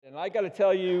And I got to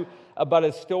tell you about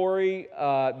a story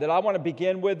that I want to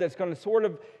begin with that's going to sort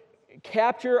of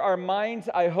capture our minds,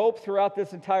 I hope, throughout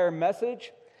this entire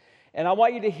message. And I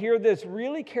want you to hear this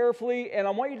really carefully, and I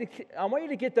want you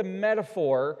to get the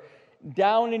metaphor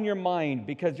down in your mind,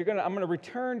 because I'm going to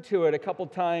return to it a couple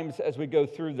times as we go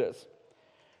through this.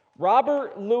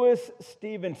 Robert Louis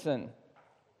Stevenson.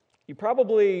 You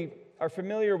probably are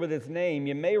familiar with his name.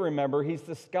 You may remember he's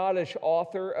the Scottish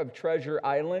author of Treasure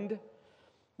Island.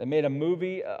 They made a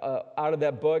movie out of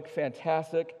that book.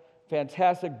 Fantastic,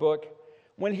 fantastic book.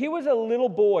 When he was a little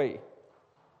boy,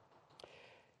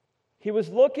 he was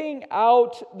looking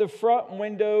out the front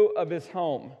window of his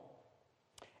home.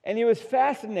 And he was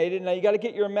fascinated. Now, you got to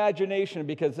get your imagination,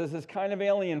 because this is kind of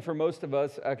alien for most of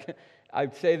us.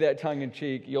 I'd say that tongue in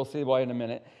cheek. You'll see why in a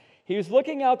minute. He was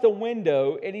looking out the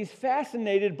window, and he's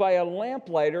fascinated by a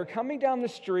lamplighter coming down the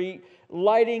street,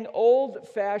 lighting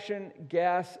old-fashioned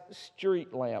gas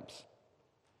street lamps.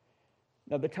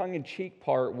 Now, the tongue-in-cheek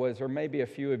part was, or maybe a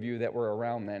few of you that were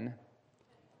around then,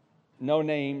 no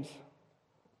names.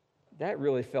 That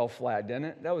really fell flat, didn't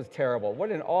it? That was terrible.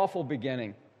 What an awful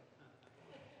beginning.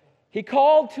 He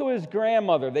called to his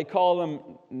grandmother. They call them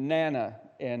Nana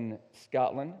in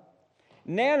Scotland.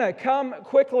 Nana, come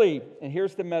quickly. And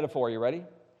here's the metaphor. You ready?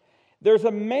 There's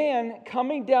a man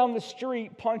coming down the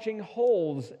street punching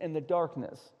holes in the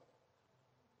darkness.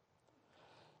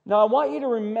 Now, I want you to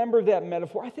remember that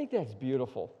metaphor. I think that's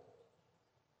beautiful.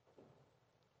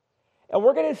 And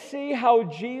we're going to see how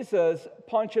Jesus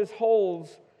punches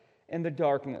holes in the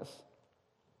darkness.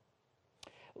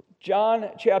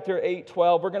 John chapter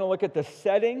 8:12, we're going to look at the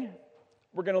setting,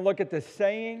 we're going to look at the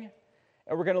saying,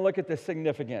 and we're going to look at the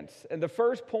significance. And the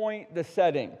first point, the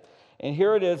setting. And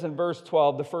here it is in verse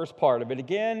 12, the first part of it.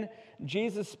 Again,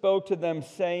 Jesus spoke to them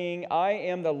saying, I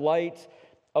am the light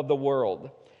of the world.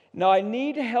 Now, I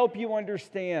need to help you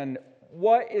understand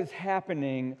what is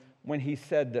happening when he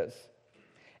said this.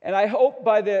 And I hope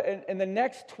in the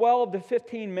next 12 to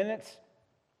 15 minutes,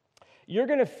 you're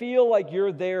going to feel like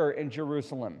you're there in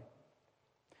Jerusalem.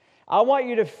 I want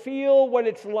you to feel what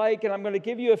it's like, and I'm going to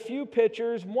give you a few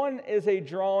pictures. One is a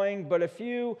drawing, but a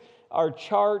few are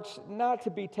charts, not to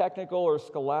be technical or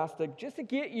scholastic, just to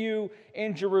get you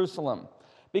in Jerusalem.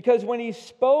 Because when he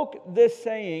spoke this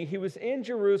saying, he was in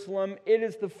Jerusalem. It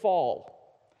is the fall,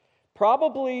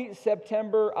 probably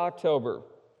September, October.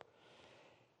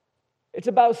 It's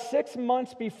about 6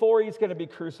 months before he's going to be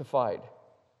crucified.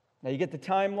 Now, you get the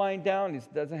timeline down.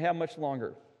 It doesn't have much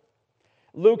longer.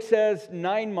 Luke says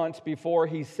 9 months before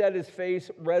he set his face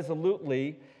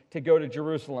resolutely to go to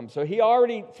Jerusalem. So he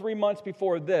already 3 months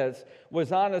before this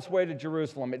was on his way to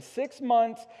Jerusalem. At 6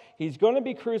 months, he's going to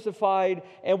be crucified.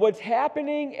 And what's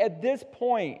happening at this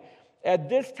point, at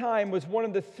this time, was one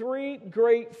of the three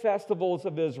great festivals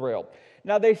of Israel.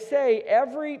 Now, they say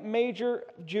every major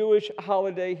Jewish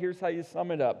holiday, here's how you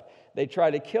sum it up. They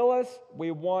try to kill us,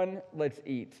 we won, let's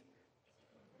eat.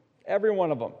 Every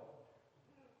one of them.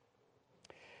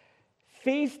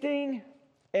 Feasting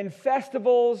and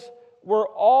festivals were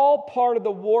all part of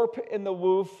the warp and the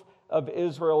woof of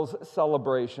Israel's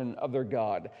celebration of their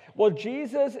God. Well,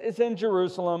 Jesus is in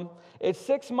Jerusalem. It's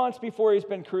 6 months before he's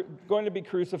going to be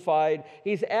crucified.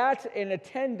 He's at and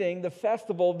attending the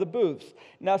festival of the booths.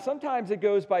 Now, sometimes it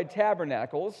goes by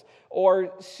tabernacles or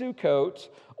Sukkot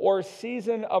or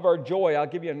season of our joy. I'll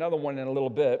give you another one in a little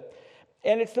bit.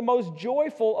 And it's the most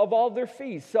joyful of all their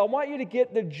feasts. So I want you to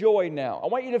get the joy now. I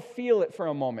want you to feel it for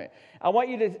a moment. I want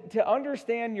you to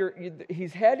understand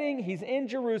he's in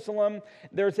Jerusalem.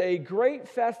 There's a great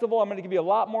festival. I'm going to give you a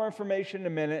lot more information in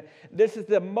a minute. This is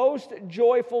the most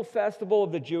joyful festival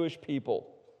of the Jewish people.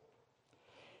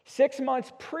 6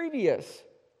 months previous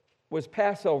was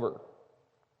Passover.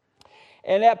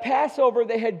 And at Passover,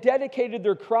 they had dedicated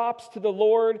their crops to the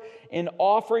Lord in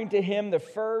offering to him the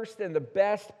first and the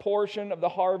best portion of the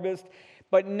harvest.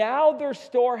 But now their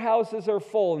storehouses are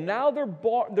full. Now their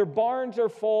barns are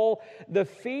full. The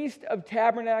Feast of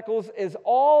Tabernacles is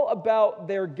all about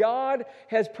their God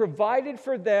has provided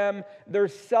for them. They're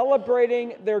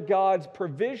celebrating their God's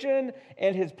provision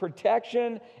and his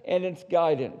protection and its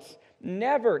guidance.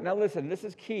 Never, now listen, this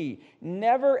is key.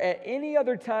 Never at any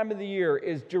other time of the year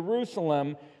is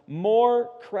Jerusalem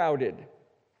more crowded.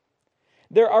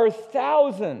 There are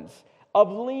thousands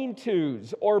of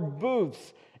lean-tos or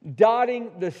booths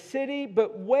dotting the city,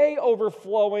 but way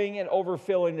overflowing and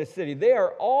overfilling the city. They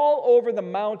are all over the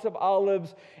Mount of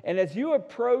Olives, and as you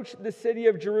approach the city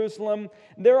of Jerusalem,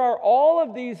 there are all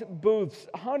of these booths,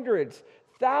 hundreds,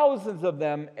 thousands of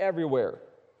them everywhere.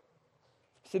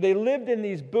 So they lived in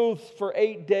these booths for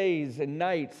 8 days and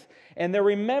nights, and they're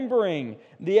remembering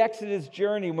the Exodus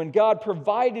journey when God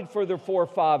provided for their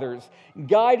forefathers,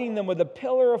 guiding them with a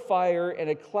pillar of fire and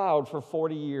a cloud for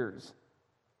 40 years.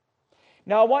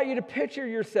 Now, I want you to picture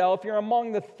yourself. You're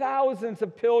among the thousands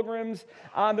of pilgrims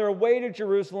on their way to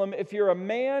Jerusalem. If you're a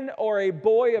man or a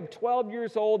boy of 12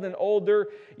 years old and older,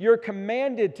 you're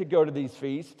commanded to go to these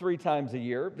feasts 3 times a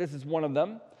year. This is one of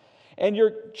them. And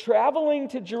you're traveling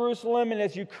to Jerusalem, and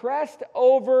as you crest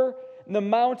over the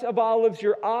Mount of Olives,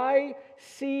 your eye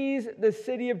sees the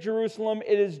city of Jerusalem.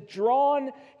 It is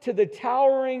drawn to the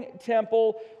towering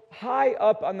temple high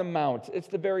up on the mount. It's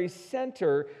the very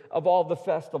center of all the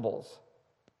festivals.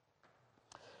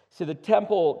 See, the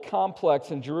temple complex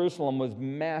in Jerusalem was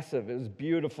massive. It was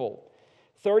beautiful.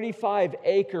 35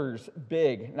 acres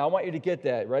big. Now, I want you to get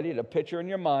that. Ready to picture in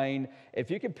your mind. If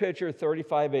you can picture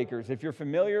 35 acres. If you're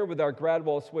familiar with our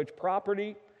Gradwell Switch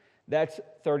property, that's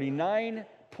 39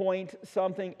 point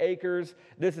something acres.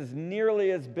 This is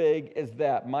nearly as big as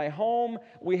that. My home,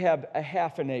 we have a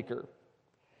half an acre.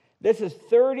 This is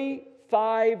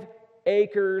 35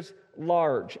 acres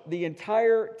large, the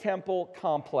entire temple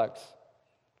complex.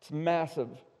 It's massive.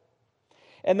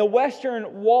 And the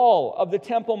western wall of the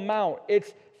Temple Mount,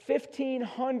 it's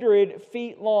 1,500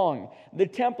 feet long. The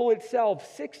temple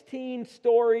itself, 16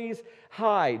 stories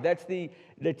high. That's the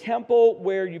temple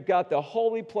where you've got the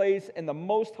holy place and the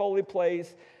most holy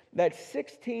place. That's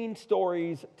 16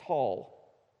 stories tall.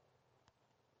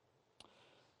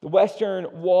 The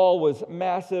western wall was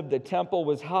massive, the temple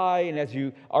was high, and as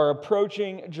you are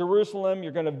approaching Jerusalem,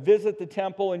 you're going to visit the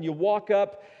temple, and you walk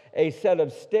up a set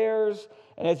of stairs,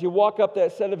 and as you walk up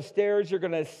that set of stairs, you're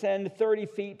going to ascend 30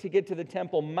 feet to get to the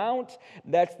Temple Mount.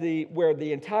 That's where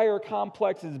the entire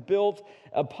complex is built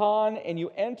upon, and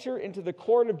you enter into the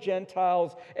court of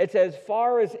Gentiles. It's as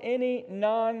far as any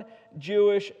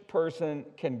non-Jewish person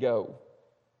can go.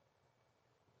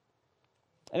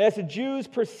 And as the Jews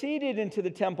proceeded into the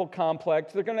temple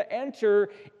complex, they're going to enter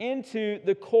into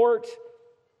the court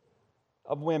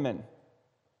of women.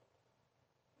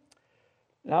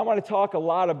 Now, I want to talk a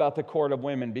lot about the court of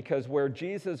women because where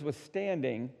Jesus was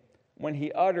standing when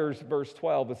he utters verse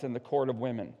 12 is in the court of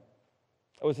women.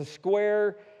 It was a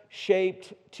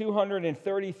square-shaped,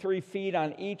 233 feet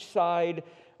on each side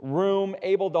room,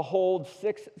 able to hold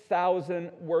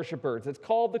 6,000 worshipers. It's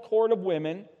called the court of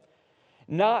women.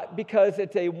 Not because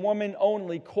it's a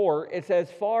woman-only court. It's as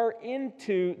far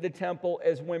into the temple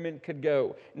as women could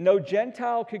go. No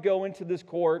Gentile could go into this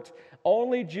court,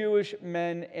 only Jewish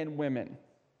men and women.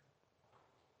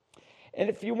 And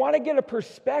if you want to get a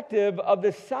perspective of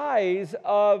the size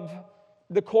of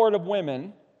the court of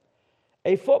women,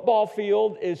 a football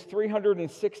field is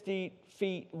 360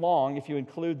 feet long if you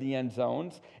include the end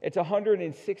zones. It's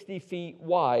 160 feet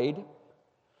wide.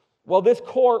 Well, this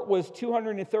court was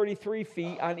 233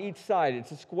 feet on each side.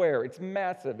 It's a square. It's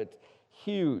massive. It's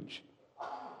huge.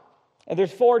 And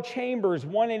there's 4 chambers,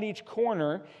 one in each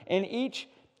corner, and each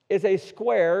is a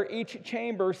square, each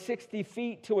chamber 60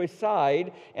 feet to a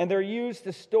side, and they're used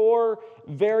to store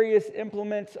various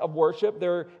implements of worship.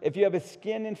 If you have a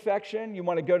skin infection, you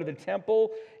want to go to the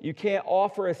temple, you can't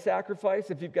offer a sacrifice.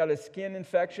 If you've got a skin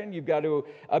infection, you've got to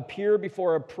appear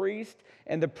before a priest,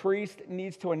 and the priest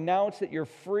needs to announce that you're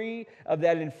free of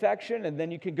that infection, and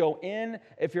then you can go in,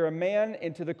 if you're a man,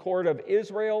 into the court of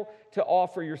Israel to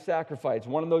offer your sacrifice.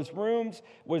 One of those rooms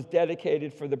was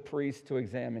dedicated for the priest to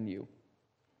examine you.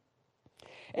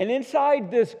 And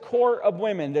inside this court of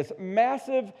women, this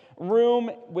massive room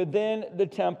within the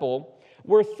temple,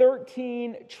 were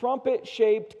 13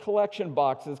 trumpet-shaped collection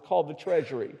boxes called the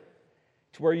treasury.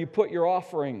 It's where you put your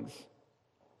offerings.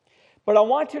 But I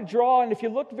want to draw, and if you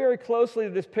look very closely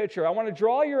at this picture, I want to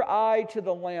draw your eye to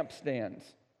the lampstands.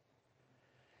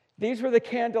 These were the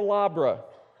candelabra.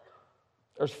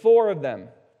 There's 4 of them.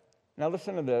 Now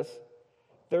listen to this.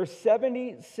 They're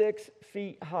 76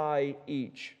 feet high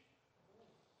each.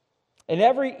 And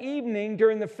every evening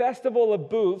during the festival of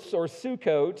booths or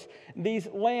Sukkot, these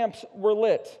lamps were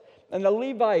lit. And the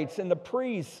Levites and the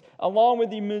priests, along with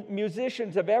the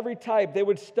musicians of every type, they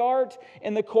would start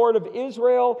in the court of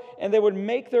Israel, and they would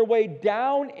make their way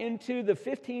down into the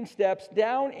 15 steps,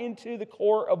 down into the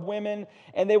court of women,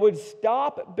 and they would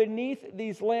stop beneath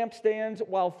these lampstands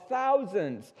while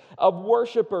thousands of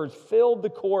worshipers filled the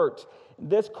court,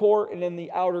 this court and in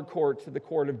the outer courts of the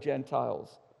court of Gentiles.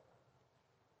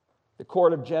 The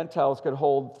court of Gentiles could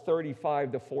hold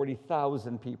 35 to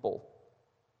 40,000 people.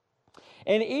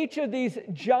 And each of these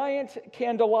giant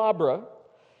candelabra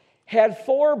had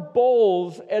 4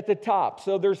 bowls at the top.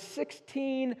 So there's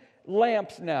 16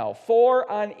 lamps now,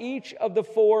 4 on each of the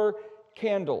 4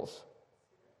 candles.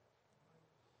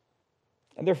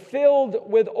 And they're filled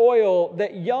with oil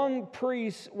that young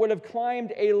priests would have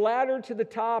climbed a ladder to the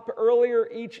top earlier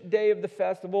each day of the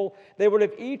festival. They would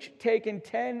have each taken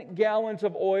 10 gallons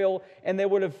of oil, and they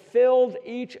would have filled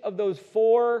each of those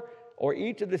 4 or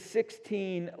each of the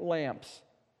 16 lamps.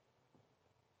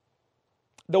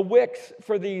 The wicks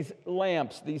for these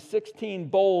lamps, these 16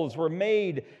 bowls, were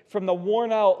made from the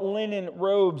worn-out linen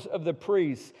robes of the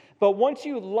priests. But once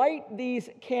you light these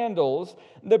candles,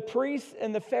 the priests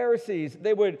and the Pharisees,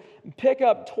 they would pick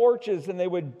up torches and they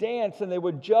would dance and they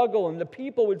would juggle, and the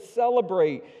people would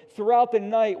celebrate throughout the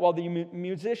night while the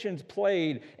musicians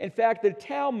played. In fact, the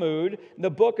Talmud, the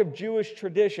book of Jewish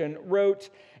tradition, wrote,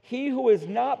 "He who has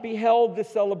not beheld the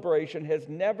celebration has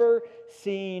never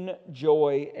seen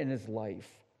joy in his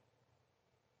life."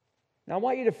 Now, I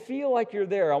want you to feel like you're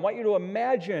there. I want you to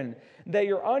imagine that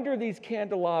you're under these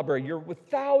candelabra. You're with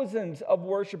thousands of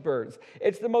worshipers.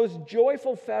 It's the most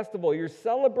joyful festival. You're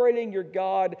celebrating your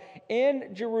God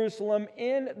in Jerusalem,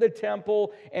 in the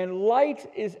temple, and light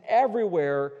is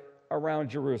everywhere around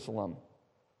Jerusalem.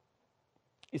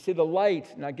 You see, the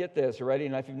light, now get this, ready?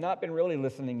 And if you've not been really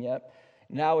listening yet,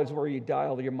 now is where you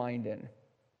dial your mind in.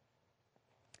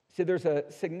 See, there's a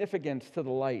significance to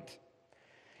the light.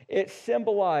 It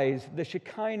symbolized the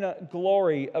Shekinah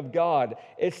glory of God.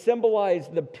 It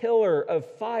symbolized the pillar of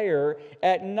fire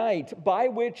at night by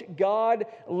which God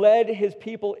led his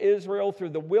people Israel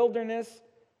through the wilderness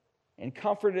and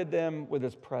comforted them with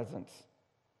his presence.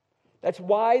 That's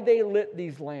why they lit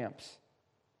these lamps.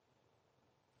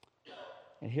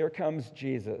 And here comes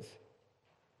Jesus,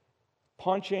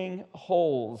 punching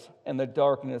holes in the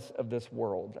darkness of this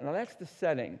world. Now that's the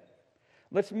setting.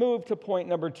 Let's move to point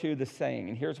number 2, the saying.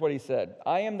 And here's what he said: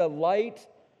 "I am the light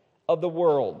of the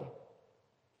world."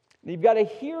 And you've got to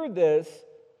hear this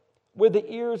with the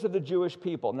ears of the Jewish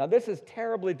people. Now, this is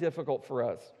terribly difficult for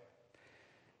us.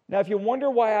 Now, if you wonder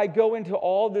why I go into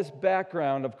all this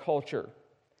background of culture,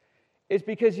 it's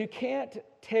because you can't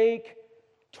take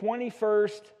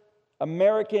 21st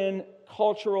American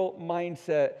cultural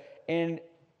mindset and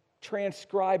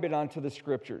transcribe it onto the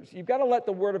Scriptures. You've got to let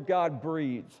the Word of God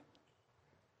breathe.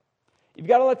 You've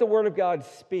got to let the Word of God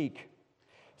speak.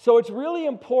 So it's really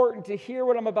important to hear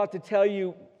what I'm about to tell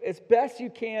you as best you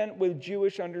can with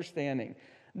Jewish understanding.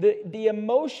 The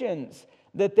emotions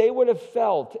that they would have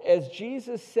felt as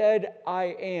Jesus said,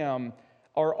 "I am,"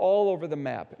 are all over the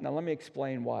map. Now let me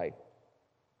explain why.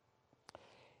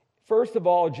 First of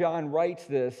all, John writes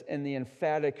this in the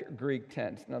emphatic Greek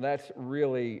tense. Now that's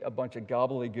really a bunch of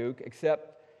gobbledygook,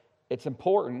 except it's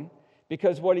important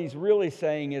because what he's really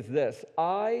saying is this: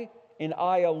 I and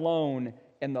I alone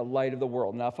am the light of the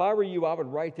world. Now, if I were you, I would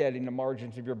write that in the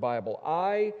margins of your Bible.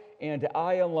 I and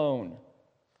I alone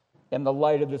am the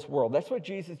light of this world. That's what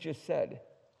Jesus just said.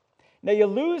 Now, you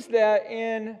lose that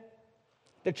in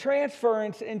the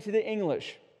transference into the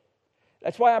English.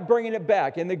 That's why I'm bringing it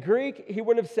back. In the Greek, he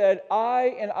would have said,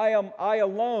 I and I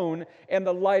alone am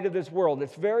the light of this world.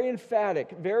 It's very emphatic,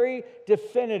 very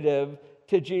definitive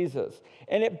to Jesus.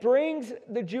 And it brings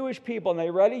the Jewish people, now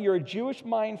you ready? You're a Jewish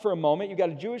mind for a moment. You've got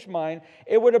a Jewish mind.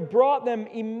 It would have brought them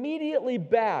immediately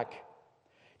back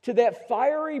to that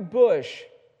fiery bush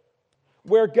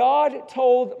where God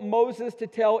told Moses to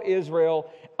tell Israel,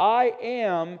 "I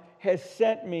am has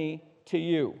sent me to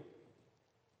you."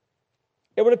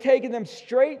 It would have taken them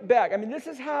straight back. I mean, this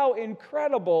is how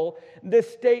incredible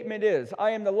this statement is.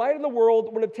 "I am the light of the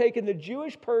world" would have taken the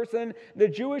Jewish person, the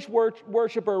Jewish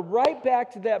worshiper, right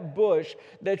back to that bush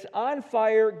that's on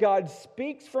fire. God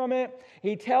speaks from it.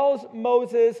 He tells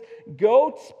Moses,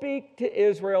 "Go speak to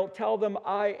Israel. Tell them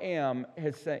I am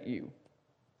has sent you."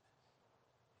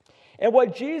 And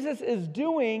what Jesus is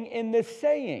doing in this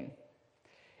saying,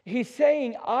 he's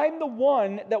saying, I'm the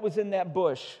one that was in that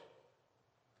bush.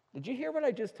 Did you hear what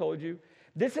I just told you?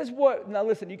 This is what, now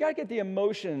listen, you got to get the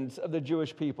emotions of the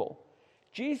Jewish people.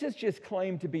 Jesus just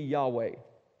claimed to be Yahweh.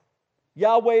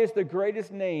 Yahweh is the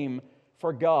greatest name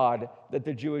for God that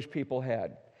the Jewish people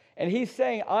had. And he's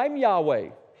saying, I'm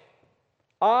Yahweh.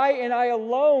 I and I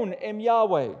alone am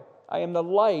Yahweh. I am the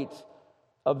light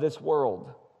of this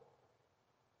world.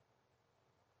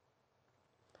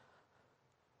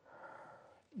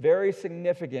 Very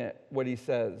significant what he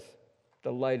says.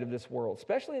 The light of this world,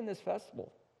 especially in this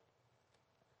festival.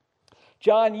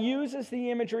 John uses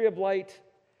the imagery of light.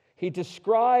 He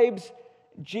describes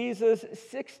Jesus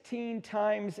 16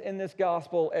 times in this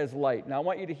gospel as light. Now, I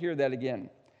want you to hear that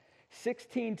again.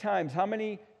 16 times. How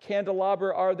many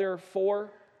candelabra are there?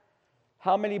 4.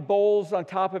 How many bowls on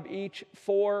top of each?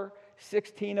 4.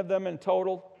 16 of them in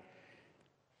total.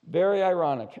 Very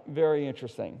ironic, very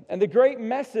interesting. And the great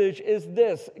message is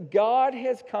this: God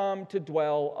has come to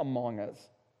dwell among us.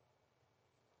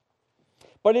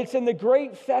 But it's in the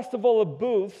great festival of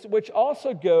booths, which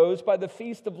also goes by the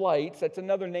Feast of Lights, that's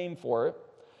another name for it,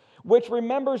 which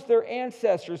remembers their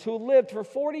ancestors who lived for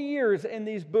 40 years in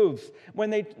these booths. When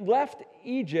they left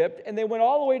Egypt and they went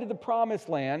all the way to the Promised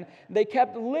Land, they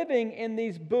kept living in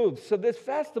these booths. So this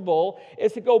festival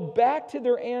is to go back to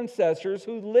their ancestors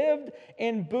who lived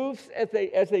in booths as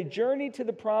they journeyed to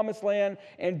the Promised Land.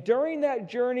 And during that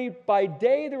journey, by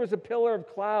day there was a pillar of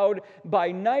cloud,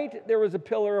 by night there was a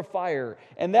pillar of fire.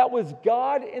 And that was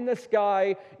God in the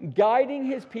sky, guiding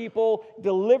his people,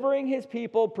 delivering his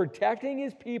people, protecting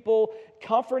his people,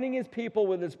 comforting his people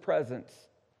with his presence.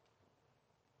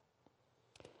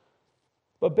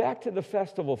 But back to the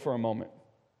festival for a moment.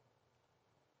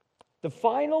 The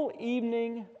final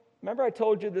evening, remember I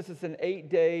told you this is an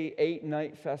 8-day,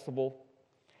 8-night festival?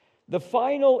 The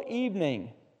final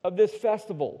evening of this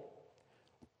festival,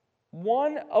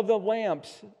 one of the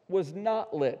lamps was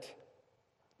not lit.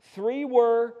 3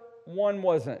 were, 1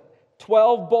 wasn't.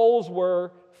 12 bowls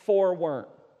were, 4 weren't.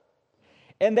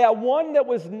 And that one that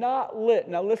was not lit,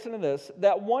 now listen to this,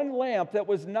 that one lamp that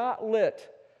was not lit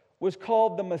was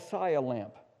called the Messiah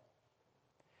lamp.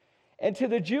 And to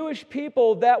the Jewish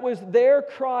people, that was their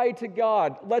cry to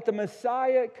God: let the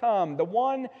Messiah come, the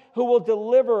one who will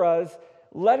deliver us,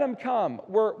 let him come.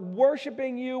 We're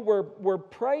worshiping you, we're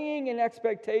praying in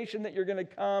expectation that you're going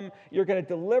to come, you're going to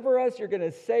deliver us, you're going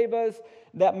to save us.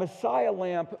 That Messiah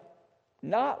lamp,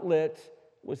 not lit,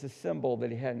 was a symbol that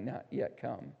he had not yet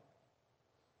come.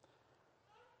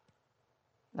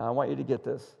 Now, I want you to get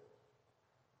this.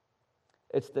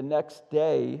 It's the next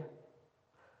day,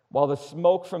 while the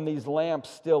smoke from these lamps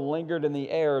still lingered in the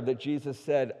air, that Jesus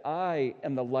said, I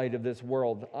am the light of this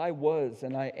world. I was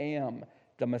and I am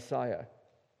the Messiah.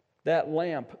 That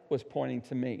lamp was pointing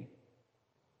to me.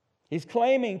 He's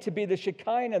claiming to be the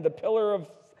Shekinah, the pillar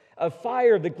of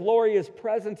fire, the glorious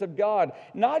presence of God,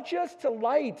 not just to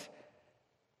light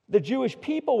the Jewish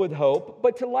people with hope,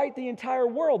 but to light the entire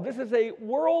world. This is a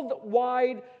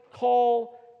worldwide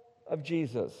call of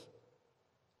Jesus.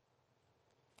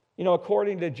 You know,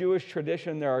 according to Jewish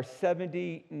tradition, there are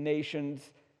 70 nations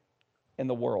in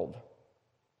the world.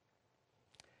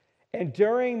 And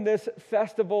during this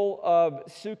festival of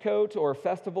Sukkot, or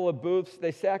festival of booths,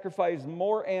 they sacrifice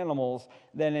more animals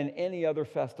than in any other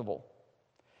festival.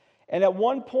 And at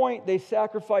one point, they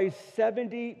sacrificed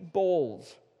 70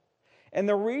 bulls. And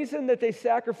the reason that they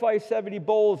sacrifice 70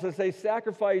 bulls is they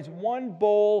sacrifice 1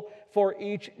 bull for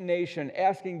each nation,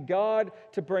 asking God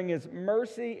to bring his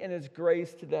mercy and his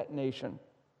grace to that nation.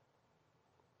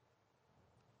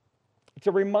 It's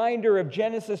a reminder of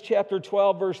Genesis chapter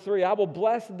 12, verse 3. I will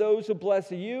bless those who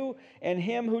bless you, and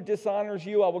him who dishonors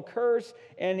you I will curse,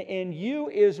 and in you,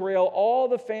 Israel, all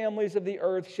the families of the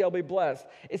earth shall be blessed.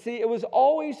 You see, it was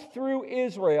always through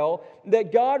Israel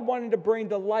that God wanted to bring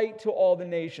the light to all the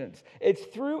nations. It's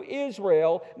through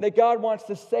Israel that God wants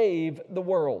to save the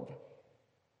world.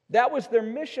 That was their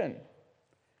mission.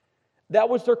 That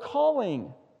was their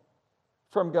calling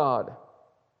from God.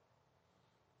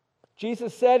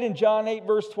 Jesus said in John 8,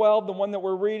 verse 12, the one that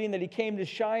we're reading, that he came to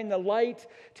shine the light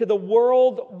to the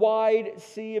worldwide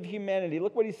sea of humanity.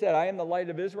 Look what he said: I am the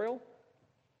light of Israel.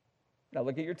 Now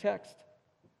look at your text.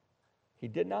 He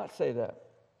did not say that.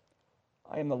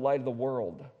 I am the light of the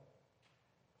world.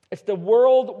 It's the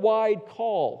worldwide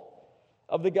call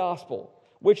of the gospel,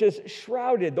 which is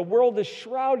shrouded. The world is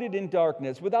shrouded in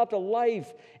darkness without the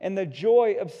life and the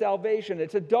joy of salvation.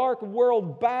 It's a dark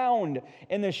world bound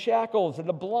in the shackles and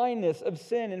the blindness of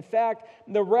sin. In fact,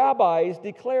 the rabbis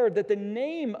declared that the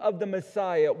name of the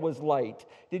Messiah was light.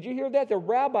 Did you hear that? The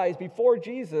rabbis before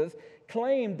Jesus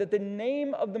claimed that the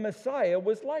name of the Messiah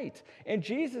was light. And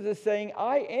Jesus is saying,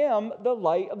 I am the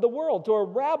light of the world. To a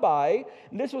rabbi,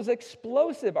 this was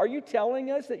explosive. Are you telling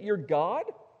us that you're God?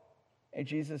 And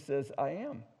Jesus says, I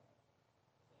am.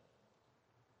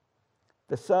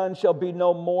 The sun shall be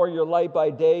no more your light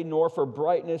by day, nor for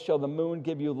brightness shall the moon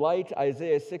give you light.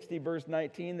 Isaiah 60, verse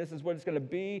 19. This is what it's going to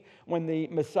be when the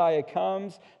Messiah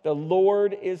comes. The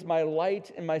Lord is my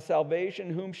light and my salvation.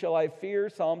 Whom shall I fear?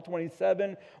 Psalm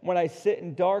 27. When I sit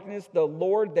in darkness, the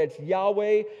Lord, that's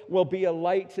Yahweh, will be a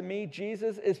light to me.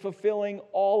 Jesus is fulfilling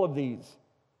all of these.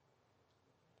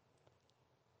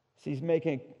 So he's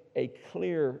making a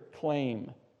clear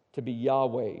claim to be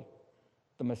Yahweh,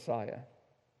 the Messiah.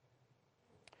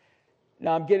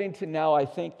 Now I'm getting to I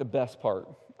think the best part.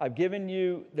 I've given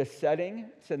you the setting.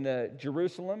 It's in the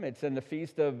Jerusalem. It's in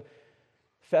the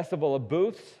Festival of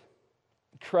Booths.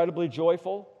 Incredibly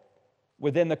joyful.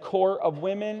 within the court of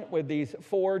women with these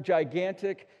 4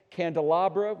 gigantic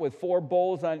candelabra with 4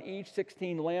 bowls on each,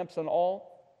 16 lamps in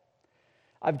all.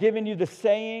 I've given you the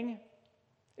saying.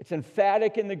 It's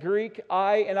emphatic in the Greek.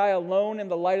 I and I alone am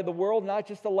the light of the world, not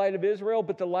just the light of Israel,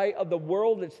 but the light of the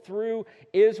world. It's through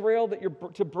Israel that you're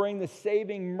to bring the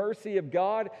saving mercy of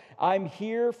God. I'm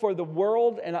here for the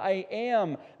world, and I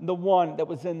am the one that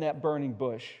was in that burning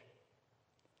bush.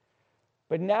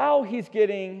 But now he's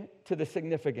getting to the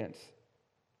significance,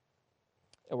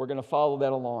 and we're going to follow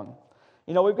that along.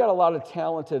 You know, we've got a lot of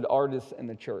talented artists in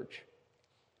the church.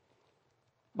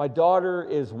 My daughter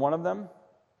is one of them.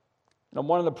 And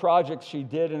one of the projects she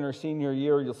did in her senior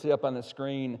year, you'll see up on the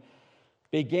screen,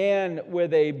 began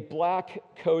with a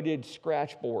black-coated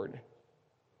scratch board.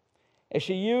 And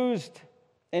she used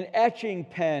an etching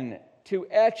pen to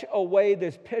etch away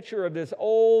this picture of this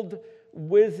old,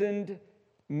 wizened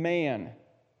man.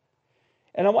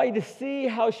 And I want you to see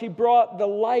how she brought the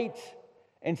light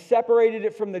and separated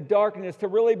it from the darkness to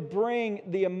really bring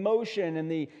the emotion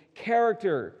and the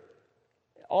character,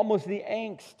 almost the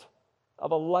angst of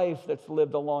a life that's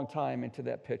lived a long time into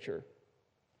that picture.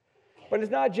 But it's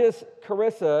not just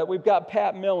Carissa. We've got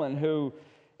Pat Millen, who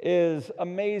is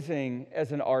amazing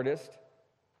as an artist.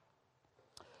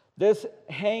 This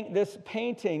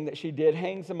painting that she did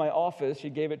hangs in my office.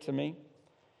 She gave it to me.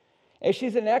 And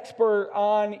she's an expert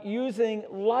on using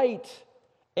light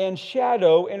and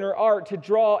shadow in her art to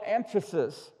draw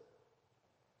emphasis.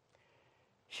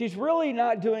 She's really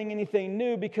not doing anything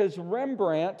new because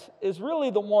Rembrandt is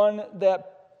really the one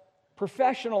that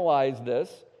professionalized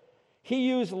this. He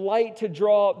used light to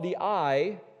draw the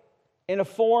eye in a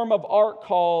form of art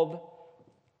called,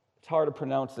 it's hard to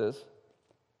pronounce this,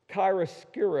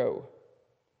 chiaroscuro.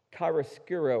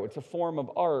 Chiaroscuro. It's a form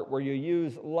of art where you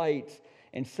use light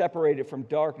and separate it from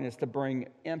darkness to bring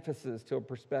emphasis to a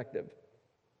perspective.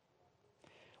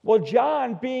 Well,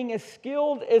 John, being as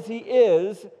skilled as he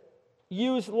is,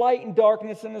 use light and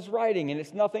darkness in his writing, and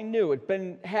it's nothing new. It's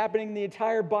been happening the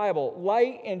entire Bible.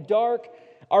 Light and dark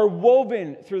are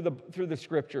woven through the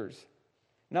scriptures.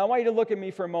 Now, I want you to look at me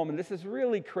for a moment. This is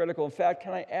really critical. In fact,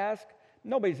 can I ask?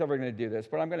 Nobody's ever going to do this,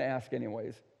 but I'm going to ask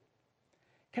anyways.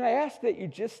 Can I ask that you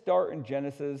just start in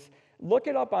Genesis? Look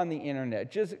it up on the internet.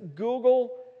 Just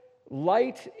Google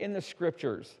light in the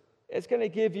scriptures. It's going to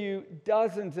give you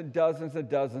dozens and dozens and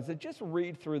dozens, and just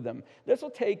read through them. This will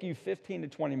take you 15 to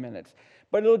 20 minutes.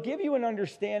 But it'll give you an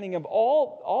understanding of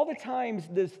all the times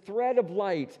this thread of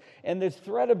light and this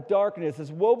thread of darkness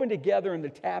is woven together in the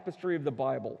tapestry of the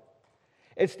Bible.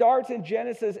 It starts in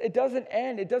Genesis. It doesn't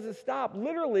end. It doesn't stop,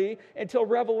 literally, until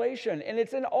Revelation. And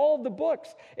it's in all the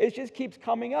books. It just keeps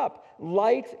coming up.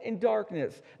 Light and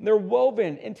darkness. And they're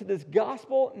woven into this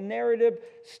gospel narrative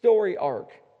story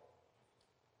arc.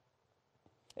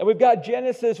 And we've got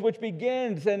Genesis, which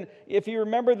begins, and if you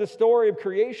remember the story of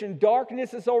creation,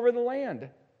 darkness is over the land.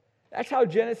 That's how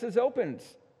Genesis opens.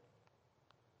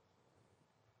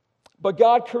 But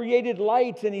God created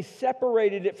light, and he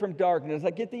separated it from darkness. I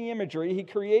get the imagery. He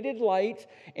created light,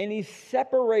 and he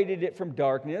separated it from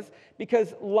darkness,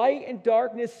 because light and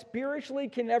darkness spiritually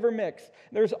can never mix.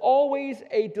 There's always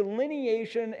a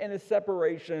delineation and a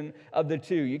separation of the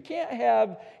two. You can't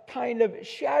have kind of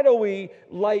shadowy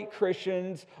light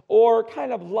Christians or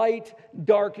kind of light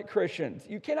dark Christians.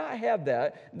 You cannot have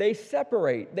that. They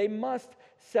separate. They must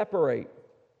separate.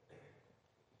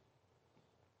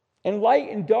 And light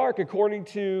and dark, according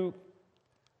to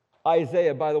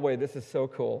Isaiah, by the way, this is so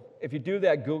cool. If you do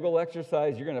that Google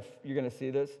exercise, you're going to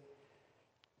see this.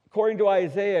 According to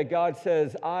Isaiah, God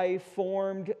says, I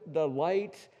formed the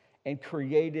light and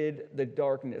created the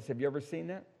darkness. Have you ever seen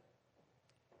that?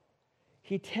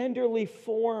 He tenderly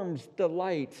forms the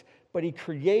light, but he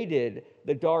created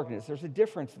the darkness. There's a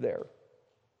difference there.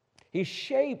 He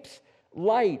shapes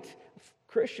light.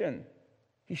 Christian,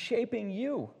 he's shaping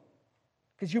you,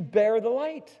 because you bear the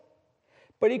light.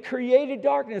 But he created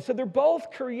darkness. So they're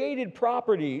both created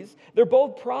properties. They're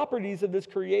both properties of this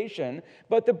creation.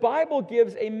 But the Bible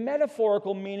gives a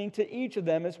metaphorical meaning to each of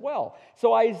them as well.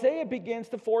 So Isaiah begins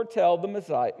to foretell the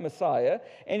Messiah.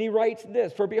 And he writes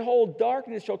this, for behold,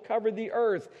 darkness shall cover the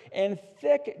earth, and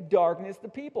thick darkness the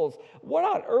peoples. What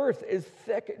on earth is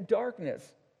thick darkness?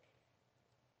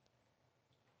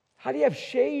 How do you have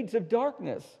shades of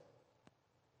darkness?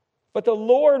 But the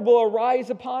Lord will arise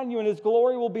upon you, and his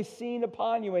glory will be seen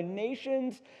upon you, and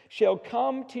nations shall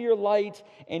come to your light,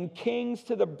 and kings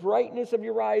to the brightness of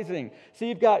your rising. So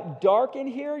you've got dark in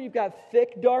here, you've got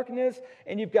thick darkness,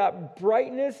 and you've got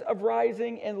brightness of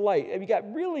rising and light. And you've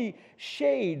got really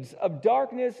shades of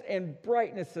darkness and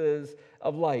brightnesses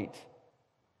of light.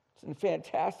 It's a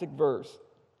fantastic verse.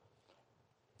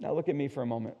 Now look at me for a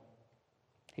moment.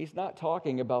 He's not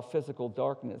talking about physical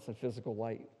darkness and physical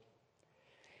light.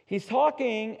 He's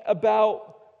talking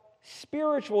about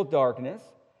spiritual darkness.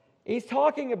 He's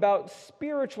talking about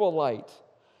spiritual light.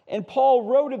 And Paul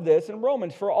wrote of this in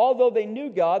Romans, for although they knew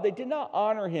God, they did not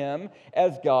honor him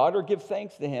as God or give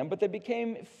thanks to him, but they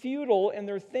became futile in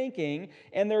their thinking,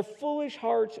 and their foolish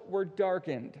hearts were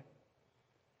darkened.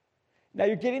 Now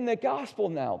you're getting the gospel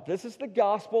now. This is the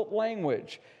gospel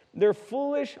language. Their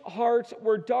foolish hearts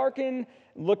were darkened.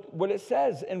 Look what it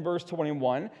says in verse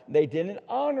 21. They didn't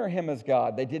honor him as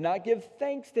God. They did not give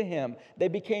thanks to him. They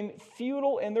became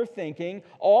futile in their thinking.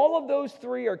 All of those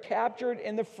three are captured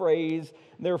in the phrase,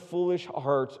 their foolish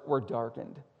hearts were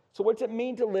darkened. So what's it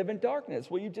mean to live in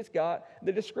darkness? Well, you just got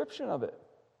the description of it.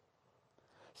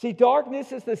 See,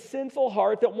 darkness is the sinful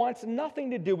heart that wants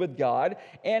nothing to do with God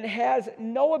and has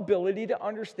no ability to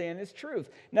understand His truth.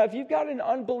 Now, if you've got an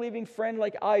unbelieving friend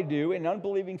like I do, and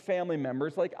unbelieving family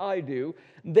members like I do,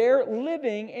 they're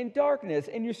living in darkness,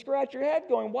 and you scratch your head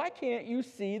going, why can't you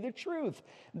see the truth?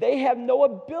 They have no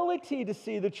ability to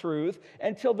see the truth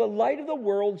until the light of the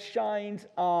world shines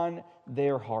on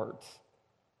their hearts.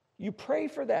 You pray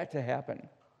for that to happen.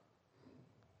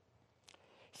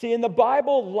 See, in the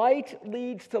Bible, light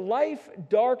leads to life,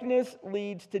 darkness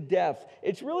leads to death.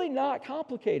 It's really not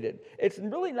complicated. It's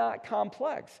really not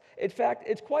complex. In fact,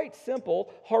 it's quite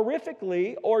simple.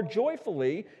 Horrifically or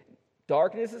joyfully,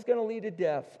 darkness is going to lead to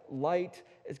death. Light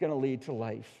is going to lead to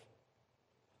life.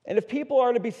 And if people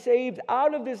are to be saved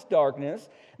out of this darkness,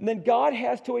 then God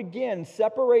has to again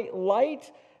separate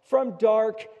light from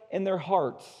dark in their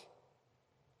hearts.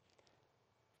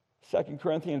 2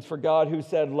 Corinthians, for God who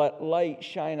said, let light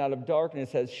shine out of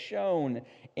darkness, has shone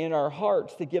in our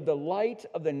hearts to give the light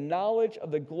of the knowledge of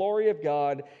the glory of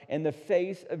God in the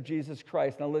face of Jesus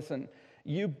Christ. Now listen,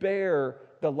 you bear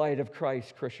the light of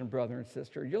Christ, Christian brother and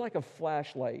sister. You're like a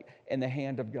flashlight in the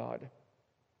hand of God.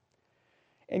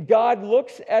 And God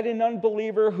looks at an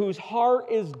unbeliever whose heart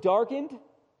is darkened,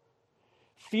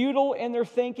 futile in their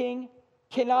thinking,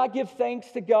 cannot give thanks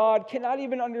to God, cannot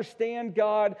even understand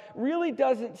God, really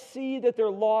doesn't see that they're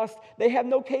lost. They have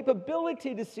no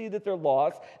capability to see that they're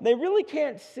lost. They really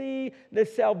can't see the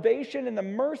salvation and the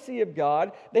mercy of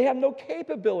God. They have no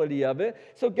capability of it.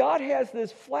 So God has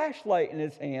this flashlight in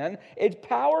His hand. It's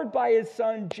powered by His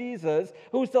Son, Jesus,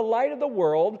 who's the light of the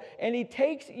world, and He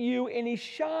takes you and He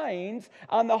shines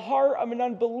on the heart of an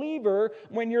unbeliever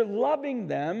when you're loving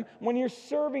them, when you're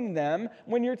serving them,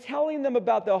 when you're telling them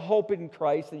about the hope in Christ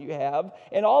that you have,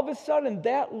 and all of a sudden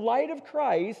that light of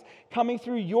Christ coming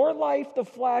through your life, the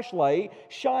flashlight,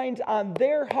 shines on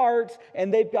their hearts,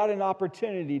 and they've got an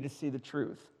opportunity to see the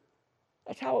truth.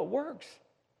 That's how it works.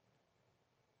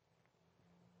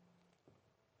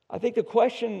 I think the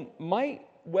question might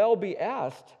well be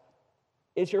asked,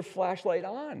 is your flashlight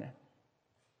on?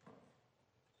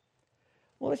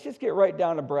 Well, let's just get right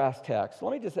down to brass tacks.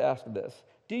 Let me just ask this.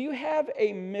 Do you have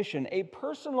a mission, a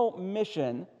personal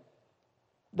mission,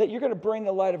 that you're going to bring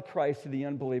the light of Christ to the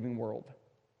unbelieving world?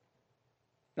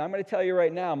 Now, I'm going to tell you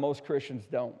right now, most Christians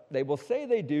don't. They will say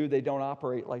they do, they don't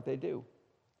operate like they do.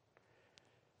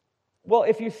 Well,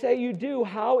 if you say you do,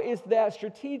 how is that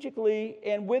strategically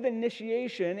and with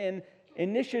initiation and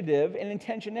initiative and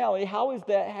intentionality, how is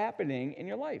that happening in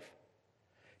your life?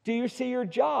 Do you see your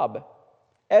job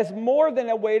as more than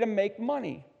a way to make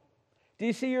money? Do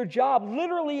you see your job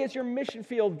literally as your mission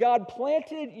field? God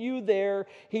planted you there.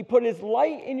 He put His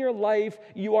light in your life.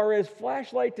 You are His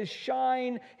flashlight to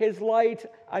shine His light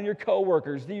on your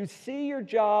coworkers. Do you see your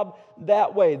job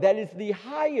that way? That is the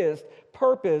highest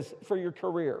purpose for your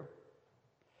career.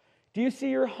 Do you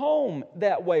see your home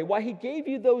that way? Why, He gave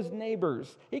you those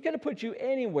neighbors. He could have put you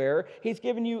anywhere. He's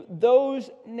given you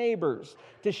those neighbors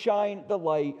to shine the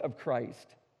light of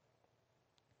Christ.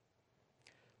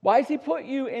 Why has He put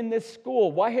you in this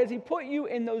school? Why has He put you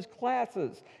in those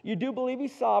classes? You do believe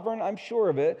He's sovereign, I'm sure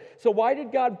of it. So why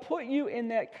did God put you in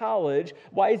that college?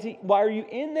 Why are you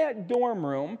in that dorm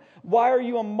room? Why are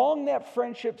you among that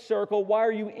friendship circle? Why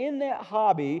are you in that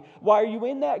hobby? Why are you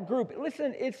in that group?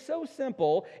 Listen, it's so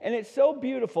simple and it's so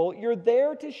beautiful. You're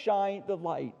there to shine the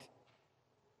light.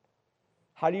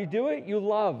 How do you do it? You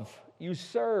love, you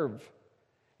serve,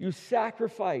 you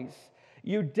sacrifice.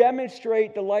 You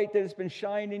demonstrate the light that has been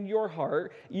shined in your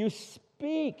heart. You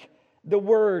speak the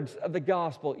words of the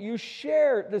gospel. You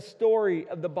share the story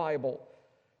of the Bible.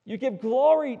 You give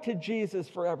glory to Jesus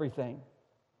for everything.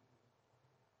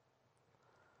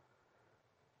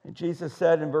 And Jesus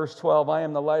said in verse 12, I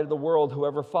am the light of the world.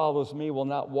 Whoever follows me will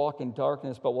not walk in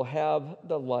darkness, but will have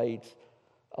the light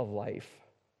of life.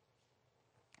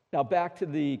 Now back to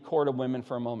the court of women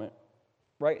for a moment.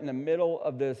 right in the middle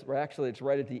of this, or actually it's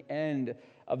right at the end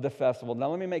of the festival. Now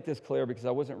let me make this clear because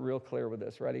I wasn't real clear with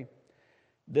this. Ready?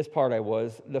 This part I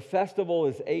was. The festival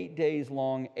is 8 days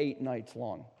long, 8 nights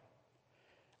long.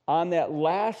 On that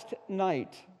last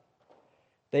night,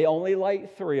 they only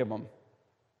light 3 of them.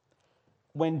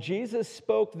 When Jesus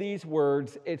spoke these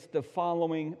words, it's the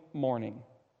following morning.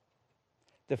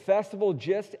 The festival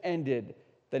just ended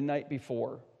the night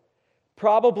before.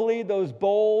 Probably those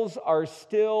bowls are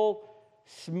still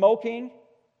smoking.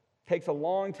 Takes a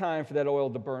long time for that oil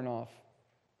to burn off.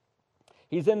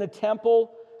 He's in the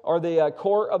temple, or the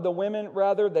court of the women,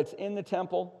 rather, that's in the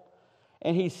temple.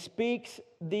 And he speaks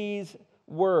these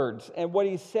words. And what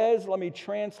he says, let me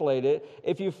translate it.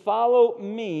 If you follow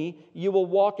me, you will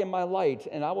walk in my light,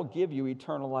 and I will give you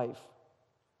eternal life.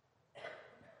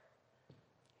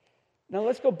 Now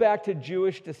let's go back to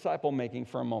Jewish disciple making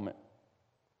for a moment.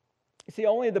 You see,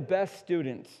 only the best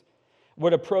students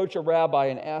would approach a rabbi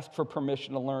and ask for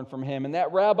permission to learn from him. And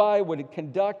that rabbi would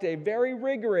conduct a very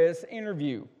rigorous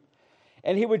interview.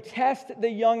 And he would test the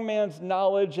young man's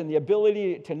knowledge and the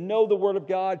ability to know the Word of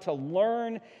God, to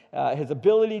learn, his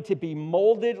ability to be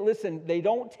molded. Listen, they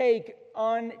don't take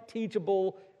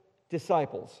unteachable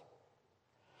disciples.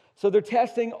 So they're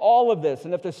testing all of this.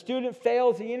 And if the student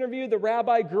fails the interview, the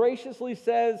rabbi graciously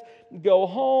says, go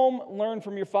home, learn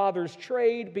from your father's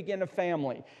trade, begin a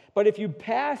family. But if you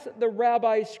pass the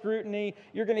rabbi's scrutiny,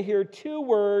 you're going to hear 2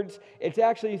 words. It's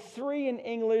actually 3 in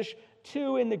English,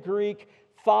 2 in the Greek.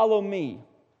 Follow me,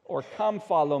 or come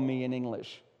follow me in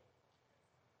English.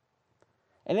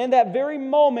 And in that very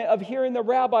moment of hearing the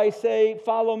rabbi say,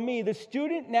 follow me, the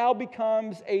student now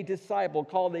becomes a disciple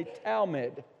called a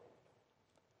Talmud.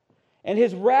 And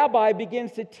his rabbi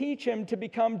begins to teach him to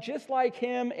become just like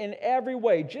him in every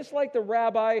way, just like the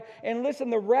rabbi. And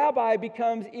listen, the rabbi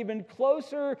becomes even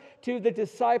closer to the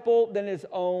disciple than his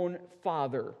own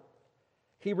father.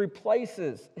 He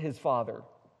replaces his father.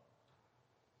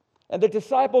 And the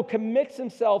disciple commits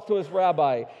himself to his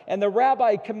rabbi, and the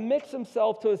rabbi commits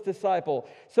himself to his disciple.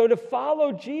 So to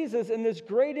follow Jesus in this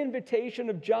great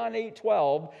invitation of John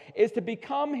 8:12 is to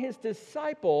become his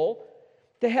disciple,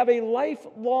 to have a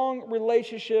lifelong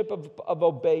relationship of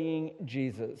obeying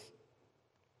Jesus.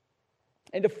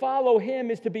 And to follow him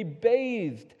is to be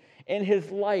bathed in his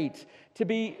light, to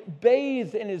be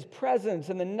bathed in his presence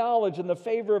and the knowledge and the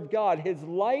favor of God. His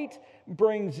light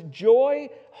brings joy,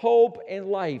 hope, and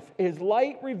life. His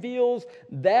light reveals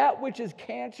that which is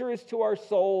cancerous to our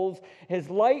souls. His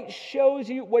light shows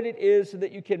you what it is so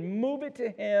that you can move it to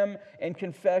him in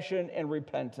confession and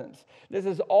repentance. This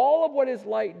is all of what his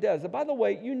light does. And by the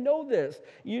way, you know this.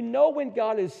 You know when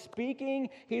God is speaking,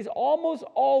 he's almost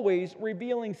always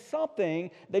revealing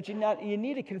something that you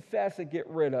need to confess and get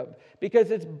rid of,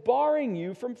 because it's barring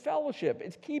you from fellowship.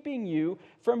 It's keeping you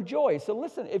from joy. So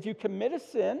listen, if you commit a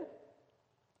sin,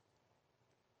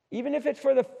 even if it's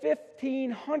for the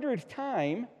 1500th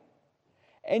time,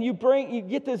 and you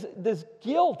get this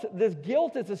guilt. This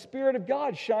guilt is the Spirit of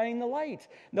God shining the light.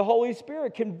 The Holy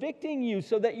Spirit convicting you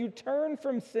so that you turn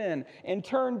from sin and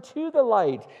turn to the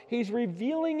light. He's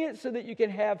revealing it so that you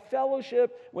can have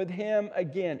fellowship with him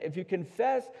again. If you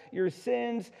confess your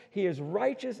sins, he is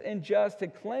righteous and just to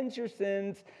cleanse your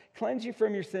sins, cleanse you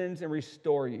from your sins, and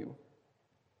restore you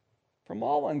from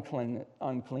all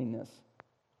uncleanness.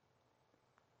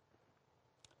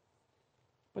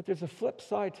 But there's a flip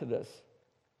side to this.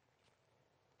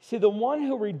 See, the one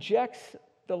who rejects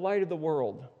the light of the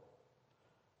world,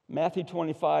 Matthew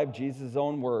 25, Jesus'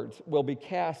 own words, will be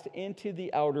cast into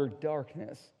the outer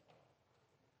darkness.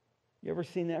 You ever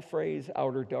seen that phrase,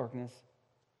 outer darkness?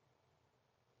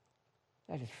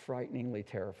 That is frighteningly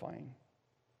terrifying.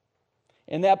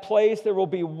 In that place there will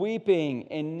be weeping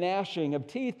and gnashing of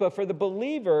teeth, but for the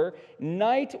believer,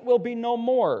 night will be no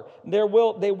more. They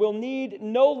will need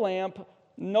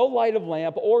no light of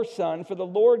lamp or sun, for the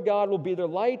Lord God will be their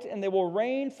light, and they will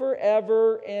reign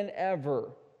forever and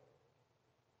ever.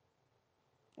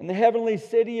 And the heavenly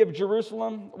city of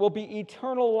Jerusalem will be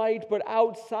eternal light, but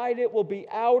outside it will be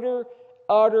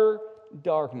utter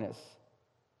darkness.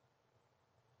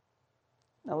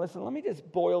 Now listen, let me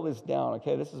just boil this down,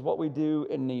 okay? This is what we do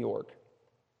in New York.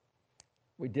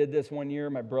 We did this one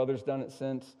year. My brother's done it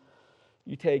since.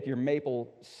 You take your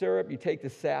maple syrup, you take the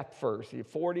sap first. You have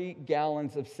 40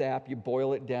 gallons of sap, you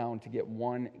boil it down to get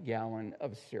 1 gallon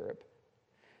of syrup.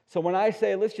 So when I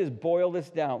say, let's just boil this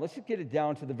down, let's just get it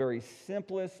down to the very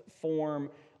simplest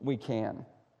form we can.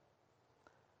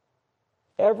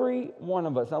 Every one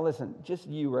of us, now listen, just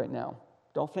you right now,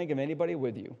 don't think of anybody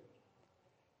with you.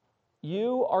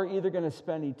 You are either going to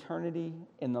spend eternity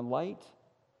in the light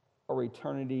or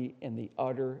eternity in the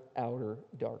utter outer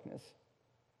darkness.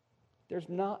 There's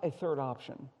not a third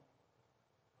option.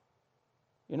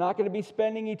 You're not going to be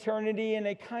spending eternity in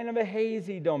a kind of a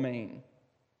hazy domain,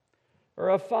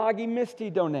 or a foggy, misty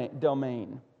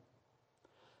domain,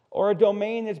 or a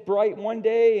domain that's bright one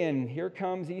day and here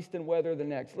comes east and weather the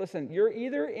next. Listen, you're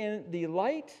either in the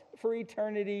light for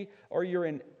eternity or you're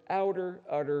in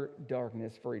utter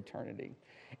darkness for eternity.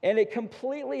 And it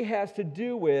completely has to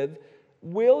do with,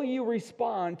 will you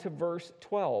respond to verse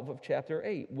 12 of chapter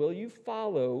 8? Will you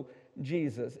follow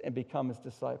Jesus and become his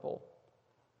disciple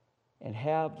and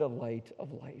have the light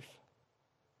of life?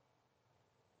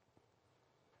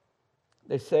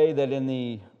 They say that in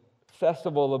the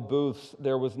Festival of Booths,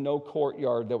 there was no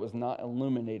courtyard that was not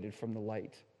illuminated from the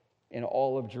light in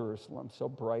all of Jerusalem, so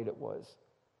bright it was.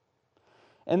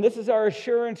 And this is our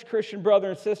assurance, Christian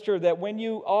brother and sister, that when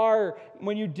you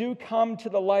do come to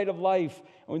the light of life,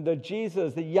 when the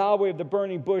Jesus, the Yahweh of the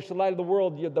burning bush, the light of the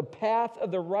world, the path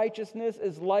of the righteousness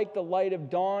is like the light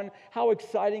of dawn. How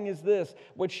exciting is this?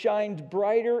 Which shines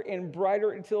brighter and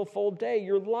brighter until full day.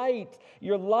 Your light,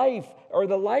 your life, or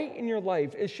the light in your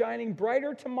life is shining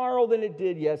brighter tomorrow than it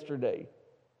did yesterday.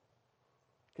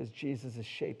 Because Jesus is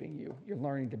shaping you. You're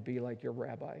learning to be like your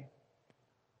rabbi.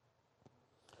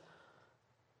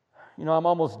 You know, I'm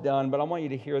almost done, but I want you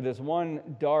to hear this. This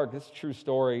is a true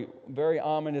story, very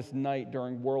ominous night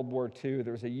during World War II.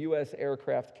 There was a U.S.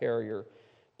 aircraft carrier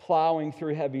plowing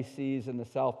through heavy seas in the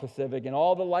South Pacific, and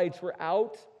all the lights were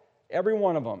out, every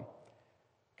one of them,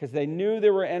 because they knew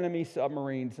there were enemy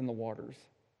submarines in the waters.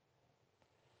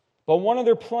 But one of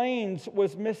their planes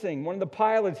was missing. One of the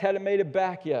pilots hadn't made it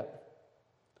back yet.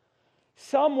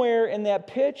 Somewhere in that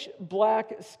pitch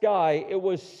black sky, it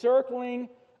was circling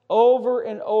over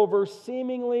and over,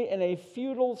 seemingly in a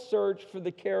futile search for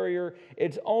the carrier,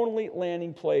 its only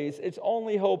landing place, its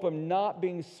only hope of not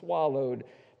being swallowed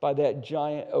by that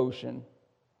giant ocean.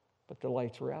 But the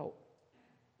lights were out.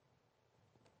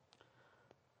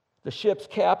 The ship's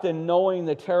captain, knowing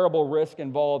the terrible risk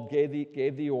involved,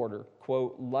 gave the order,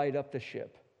 quote, "Light up the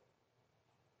ship."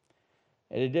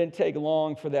 And it didn't take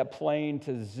long for that plane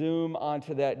to zoom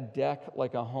onto that deck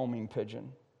like a homing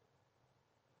pigeon.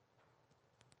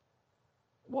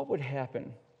 What would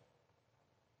happen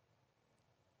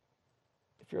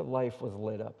if your life was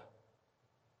lit up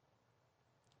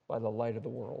by the light of the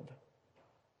world?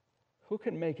 Who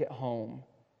can make it home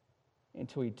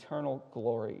into eternal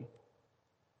glory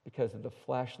because of the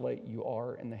flashlight you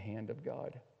are in the hand of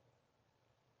God?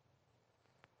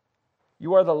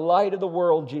 You are the light of the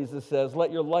world, Jesus says.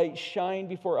 Let your light shine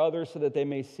before others so that they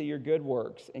may see your good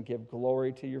works and give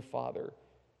glory to your Father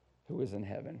who is in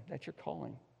heaven. That's your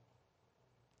calling.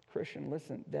 Christian,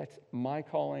 listen, that's my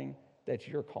calling, that's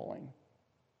your calling.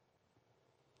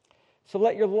 So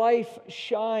let your life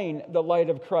shine the light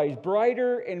of Christ,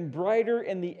 brighter and brighter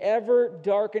in the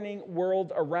ever-darkening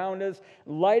world around us.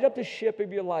 Light up the ship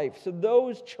of your life so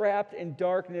those trapped in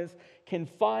darkness can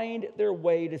find their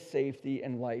way to safety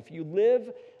and life. You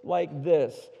live like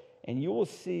this, and you will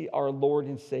see our Lord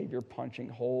and Savior punching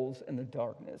holes in the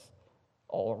darkness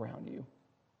all around you.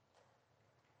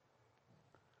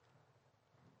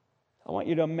 I want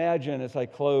you to imagine, as I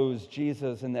close,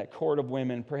 Jesus in that court of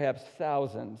women, perhaps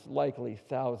thousands, likely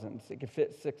thousands. It could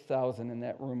fit 6,000 in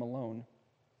that room alone.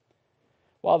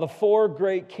 While the 4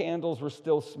 great candles were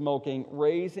still smoking,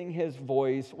 raising his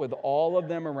voice with all of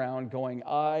them around, going,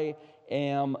 "I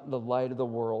am the light of the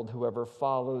world. Whoever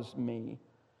follows me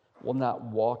will not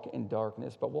walk in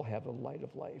darkness, but will have the light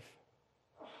of life."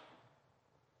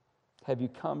 Have you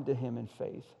come to him in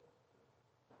faith?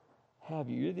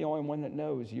 Have you? You're the only one that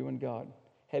knows, you and God.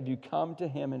 Have you come to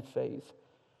him in faith,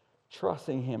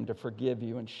 trusting him to forgive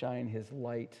you and shine his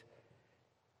light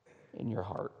in your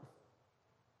heart?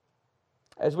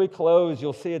 As we close,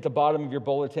 you'll see at the bottom of your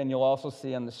bulletin, you'll also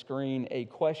see on the screen a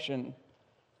question.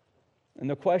 And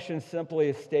the question simply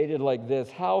is stated like this: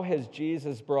 how has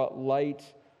Jesus brought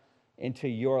light into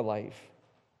your life?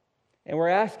 And we're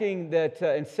asking that,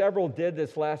 and several did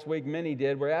this last week, many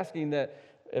did, we're asking that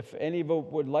if any of you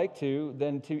would like to,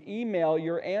 then to email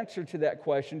your answer to that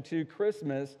question to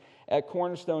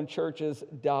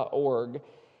christmas@cornerstonechurches.org.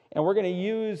 And we're going to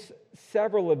use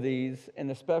several of these in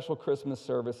the special Christmas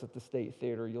service at the State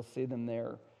Theater. You'll see them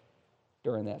there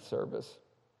during that service.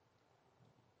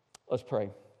 Let's pray.